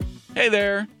Hey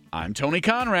there, I'm Tony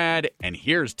Conrad, and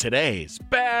here's today's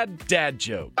bad dad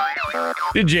joke.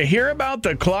 Did you hear about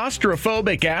the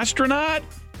claustrophobic astronaut?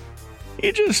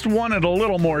 He just wanted a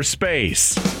little more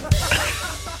space.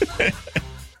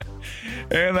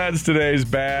 And that's today's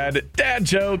bad dad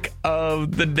joke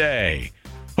of the day.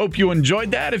 Hope you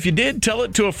enjoyed that. If you did, tell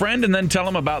it to a friend and then tell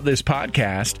them about this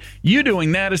podcast. You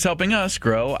doing that is helping us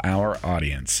grow our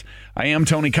audience. I am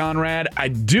Tony Conrad. I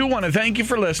do want to thank you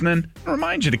for listening and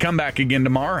remind you to come back again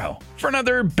tomorrow for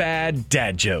another bad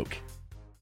dad joke.